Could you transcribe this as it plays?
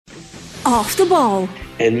Off the ball.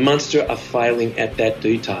 And Munster are failing at that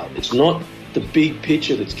detail. It's not the big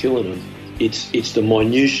picture that's killing them. It's the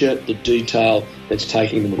minutiae, the detail that's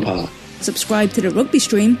taking them apart. Subscribe to the Rugby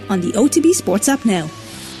Stream on the OTB Sports app now.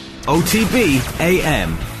 OTB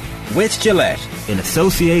AM with Gillette in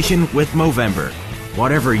association with Movember.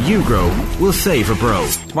 Whatever you grow, we'll save a bro.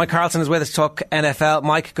 Mike Carlson is with us to talk NFL.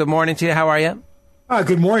 Mike, good morning to you. How are you?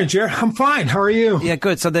 Good morning, Jer. I'm fine. How are you? Yeah,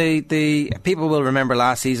 good. So the people will remember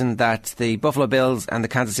last season that the Buffalo Bills and the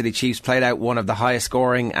Kansas City Chiefs played out one of the highest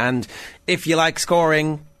scoring, and if you like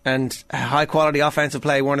scoring and high quality offensive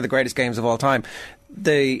play, one of the greatest games of all time.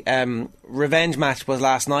 The revenge match was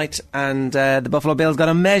last night, and the Buffalo Bills got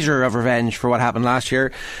a measure of revenge for what happened last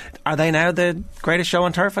year. Are they now the greatest show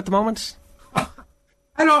on turf at the moment?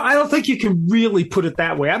 I don't think you can really put it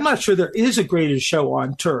that way. I'm not sure there is a greatest show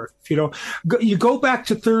on turf. You go back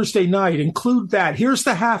to Thursday night, include that. Here's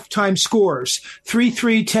the halftime scores: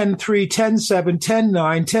 3-3, 10-3, 10-7,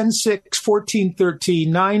 10-9, 10-6, 14-13,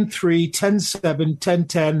 9-3, 10-7,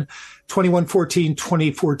 10-10, 21-14,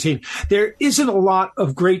 20-14. There isn't a lot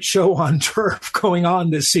of great show on turf going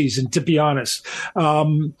on this season, to be honest.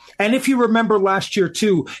 And if you remember last year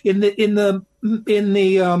too, in the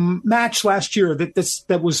match last year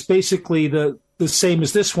that was basically the same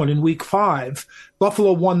as this one in week 5,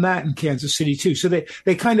 Buffalo won that in Kansas City too. So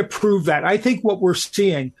they kind of proved that. I think what we're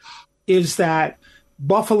seeing is that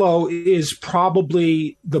Buffalo is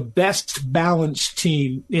probably the best balanced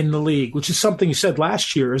team in the league, which is something you said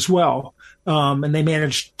last year as well. And they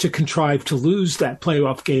managed to contrive to lose that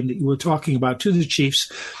playoff game that you were talking about to the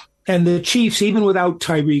Chiefs. And the Chiefs, even without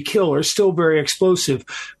Tyreek Hill, are still very explosive,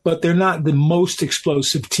 but they're not the most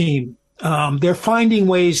explosive team. They're finding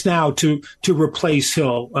ways now to replace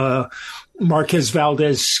Hill. Marquez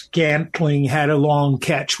Valdez-Scantling had a long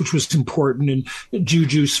catch, which was important, and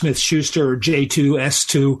Juju Smith-Schuster, or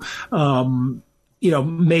J2, S2,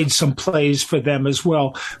 made some plays for them as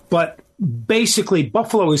well. But basically,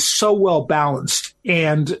 Buffalo is so well balanced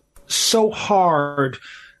and so hard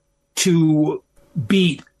to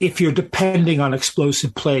beat if you're depending on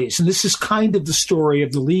explosive plays. And this is kind of the story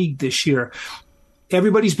of the league this year.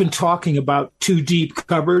 Everybody's been talking about two deep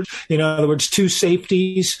coverage. In other words, two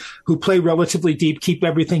safeties who play relatively deep, keep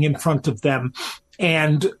everything in front of them.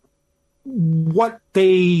 And what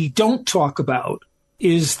they don't talk about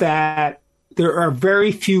is that there are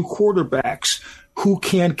very few quarterbacks who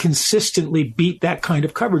can consistently beat that kind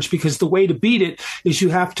of coverage, because the way to beat it is you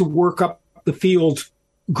have to work up the field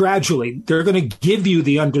gradually. They're going to give you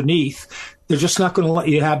the underneath. They're just not going to let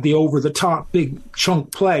you have the over-the-top big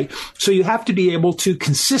chunk play. So you have to be able to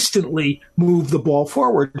consistently move the ball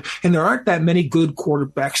forward. And there aren't that many good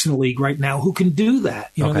quarterbacks in the league right now who can do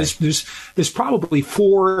that. There's probably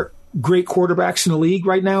 4 great quarterbacks in the league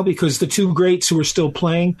right now, because the 2 greats who are still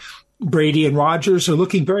playing, Brady and Rodgers, are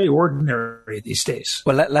looking very ordinary these days.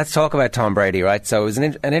 Well, let's talk about Tom Brady, right? So it was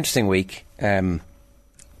an interesting week.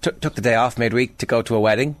 Took the day off midweek to go to a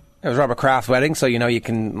wedding. It was Robert Kraft's wedding, so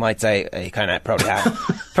might say he kind of probably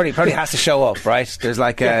has to show up, right? There's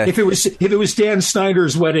like if it was Dan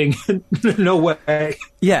Snyder's wedding, no way.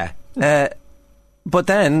 Yeah, but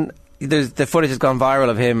then the footage has gone viral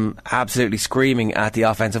of him absolutely screaming at the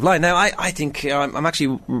offensive line. Now I think I'm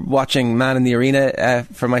actually watching Man in the Arena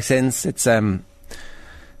for my sins. It's I'm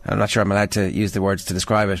not sure I'm allowed to use the words to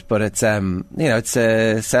describe it, but it's it's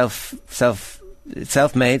a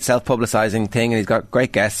self-made, self-publicising thing, and he's got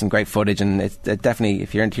great guests and great footage, and it's definitely,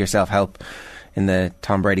 if you're into your self-help in the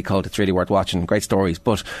Tom Brady cult, it's really worth watching. Great stories,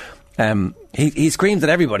 but he screams at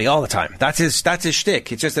everybody all the time. That's his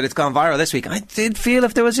shtick. It's just that it's gone viral this week. I did feel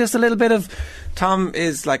if there was just a little bit of, Tom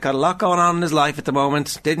is like got a lot going on in his life at the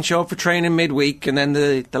moment, didn't show up for training midweek, and then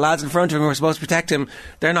the lads in front of him who were supposed to protect him,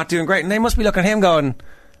 they're not doing great, and they must be looking at him going,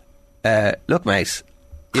 look mate,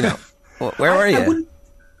 where were you?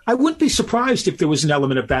 I wouldn't be surprised if there was an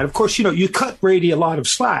element of that. Of course, you cut Brady a lot of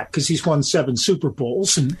slack because he's won 7 Super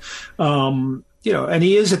Bowls, and and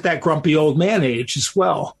he is at that grumpy old man age as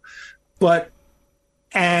well. But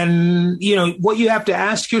what you have to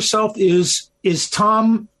ask yourself is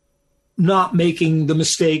Tom not making the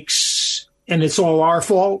mistakes, and it's all our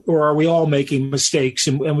fault, or are we all making mistakes,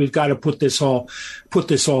 and we've got to put this all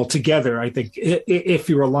together? I think if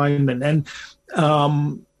you're a lineman, and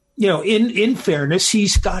in fairness,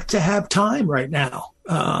 he's got to have time right now.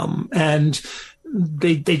 And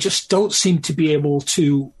they just don't seem to be able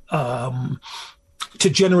to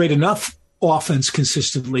generate enough offense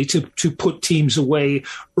consistently to put teams away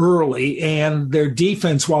early. And their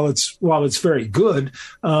defense, while it's very good,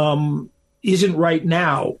 isn't right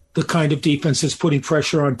now the kind of defense that's putting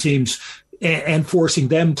pressure on teams and forcing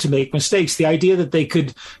them to make mistakes. The idea that they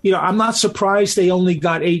could, I'm not surprised they only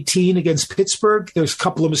got 18 against Pittsburgh. There's a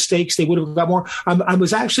couple of mistakes. They would have got more. I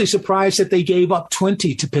was actually surprised that they gave up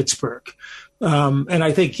 20 to Pittsburgh. And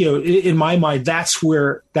I think, in my mind, that's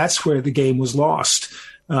where the game was lost.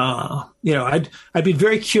 I'd be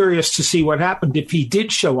very curious to see what happened if he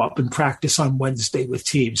did show up and practice on Wednesday with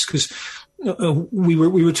teams, because we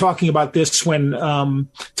were talking about this when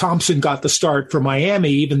Thompson got the start for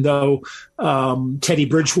Miami, even though Teddy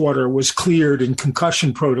Bridgewater was cleared in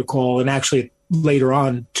concussion protocol, and actually later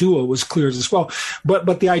on Tua was cleared as well.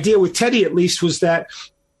 But the idea with Teddy, at least, was that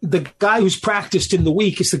the guy who's practiced in the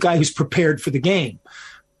week is the guy who's prepared for the game.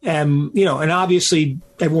 And obviously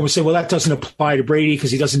everyone would say, well, that doesn't apply to Brady because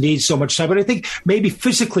he doesn't need so much time. But I think maybe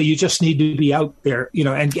physically you just need to be out there,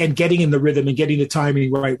 and getting in the rhythm and getting the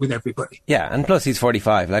timing right with everybody. Yeah, and plus he's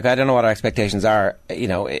 45. Like, I don't know what our expectations are.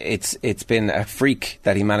 It's been a freak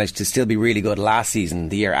that he managed to still be really good last season,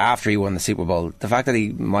 the year after he won the Super Bowl. The fact that he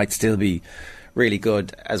might still be really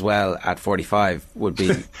good as well at 45 would be...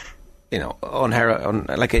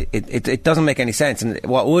 it doesn't make any sense. And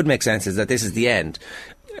what would make sense is that this is the end.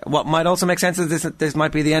 What might also make sense is this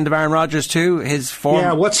might be the end of Aaron Rodgers too. His form.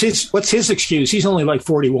 Yeah, what's his excuse? He's only like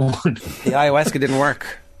 41. The ayahuasca didn't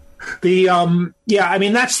work.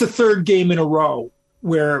 That's the third game in a row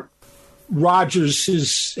where Rodgers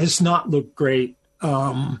has not looked great.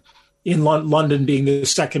 In London being the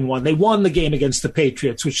second one. They won the game against the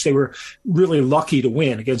Patriots, which they were really lucky to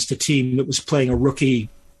win against a team that was playing a rookie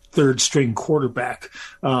third-string quarterback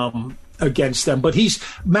against them. But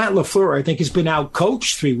Matt LaFleur, I think, has been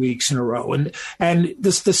out-coached 3 weeks in a row. And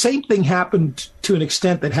the same thing happened to an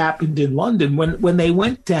extent that happened in London when they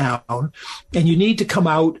went down, and you need to come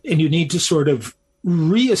out and you need to sort of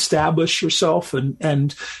reestablish yourself or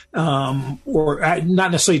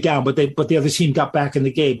not necessarily down, but the other team got back in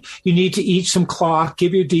the game. You need to eat some clock,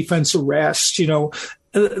 give your defense a rest,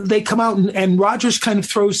 They come out and Rodgers kind of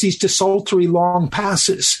throws these desultory long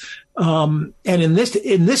passes. And in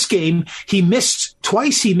this game, he missed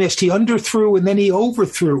twice. He underthrew and then he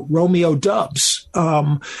overthrew Romeo Doubs.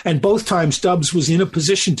 And both times Doubs was in a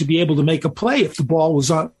position to be able to make a play if the ball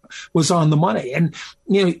was on the money. And,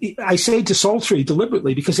 I say desultory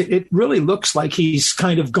deliberately because it really looks like he's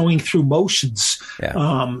kind of going through motions,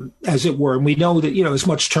 as it were. And we know that, as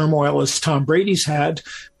much turmoil as Tom Brady's had,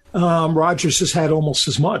 Rodgers has had almost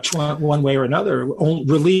as much one way or another.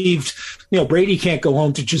 Relieved, Brady can't go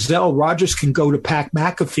home to Giselle. Rodgers can go to Pat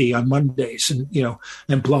McAfee on Mondays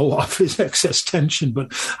and blow off his excess tension.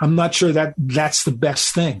 But I'm not sure that that's the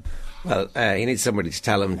best thing. Well, he needs somebody to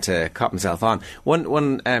tell him to cop himself on.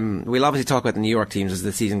 We'll obviously talk about the New York teams as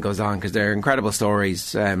the season goes on because they're incredible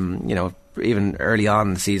stories. Even early on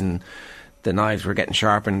in the season, the knives were getting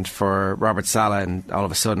sharpened for Robert Saleh, and all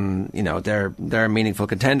of a sudden, they're meaningful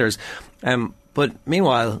contenders. But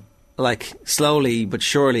meanwhile, like slowly but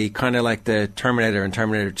surely, kind of like the Terminator and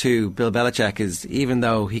Terminator 2, Bill Belichick is, even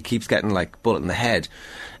though he keeps getting like bullet in the head,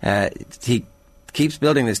 he keeps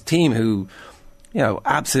building this team who,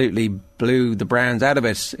 absolutely blew the Browns out of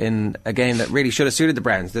it in a game that really should have suited the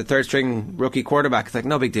Browns. The third string rookie quarterback, it's like,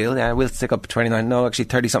 no big deal. Yeah, we'll stick up 29. No, actually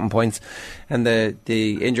 30-something points. And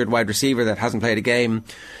the injured wide receiver that hasn't played a game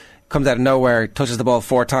comes out of nowhere, touches the ball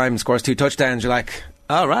 4 times, scores 2 touchdowns. You're like,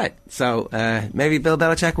 all right. So maybe Bill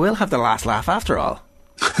Belichick will have the last laugh after all.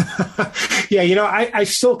 Yeah, I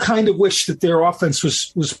still kind of wish that their offense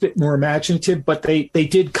was a bit more imaginative, but they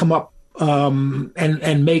did come up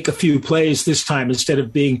and make a few plays this time instead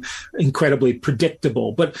of being incredibly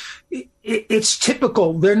predictable. But it's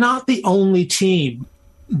typical. They're not the only team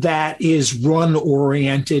that is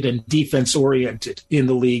run-oriented and defense-oriented in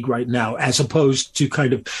the league right now, as opposed to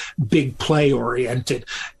kind of big play-oriented.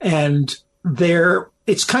 And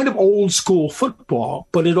it's kind of old-school football,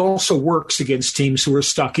 but it also works against teams who are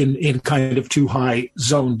stuck in kind of too high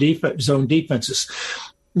zone defenses.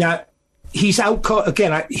 Now, he's he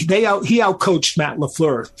outcoached Matt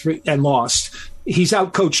LaFleur and lost. He's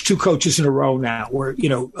outcoached 2 coaches in a row now,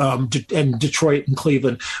 and Detroit and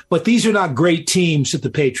Cleveland. But these are not great teams that the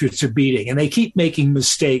Patriots are beating, and they keep making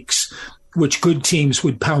mistakes, which good teams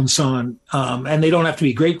would pounce on. And they don't have to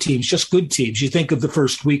be great teams, just good teams. You think of the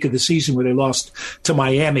first week of the season where they lost to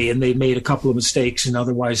Miami and they made a couple of mistakes, and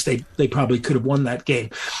otherwise they probably could have won that game.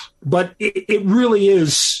 But it really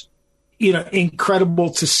is,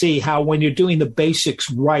 incredible to see how when you're doing the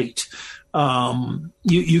basics right,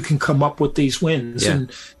 you can come up with these wins.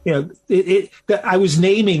 Yeah. And, I was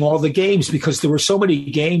naming all the games because there were so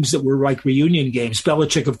many games that were like reunion games.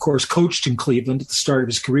 Belichick, of course, coached in Cleveland at the start of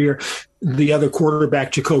his career. The other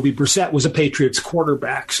quarterback, Jacoby Brissett, was a Patriots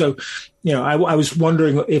quarterback. So I was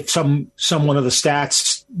wondering if some one of the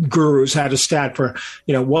stats gurus had a stat for,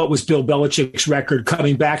 what was Bill Belichick's record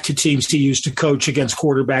coming back to teams he used to coach against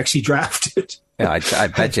quarterbacks he drafted. Yeah, I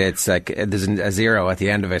bet you it's like there's a 0 at the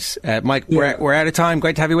end of it. Mike, we're out of time.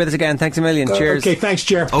 Great to have you with us again. Thanks a million. Cheers. Okay, thanks,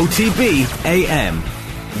 Jer. OTB AM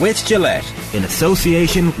with Gillette in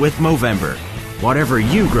association with Movember. Whatever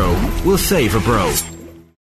you grow, we'll save a bro.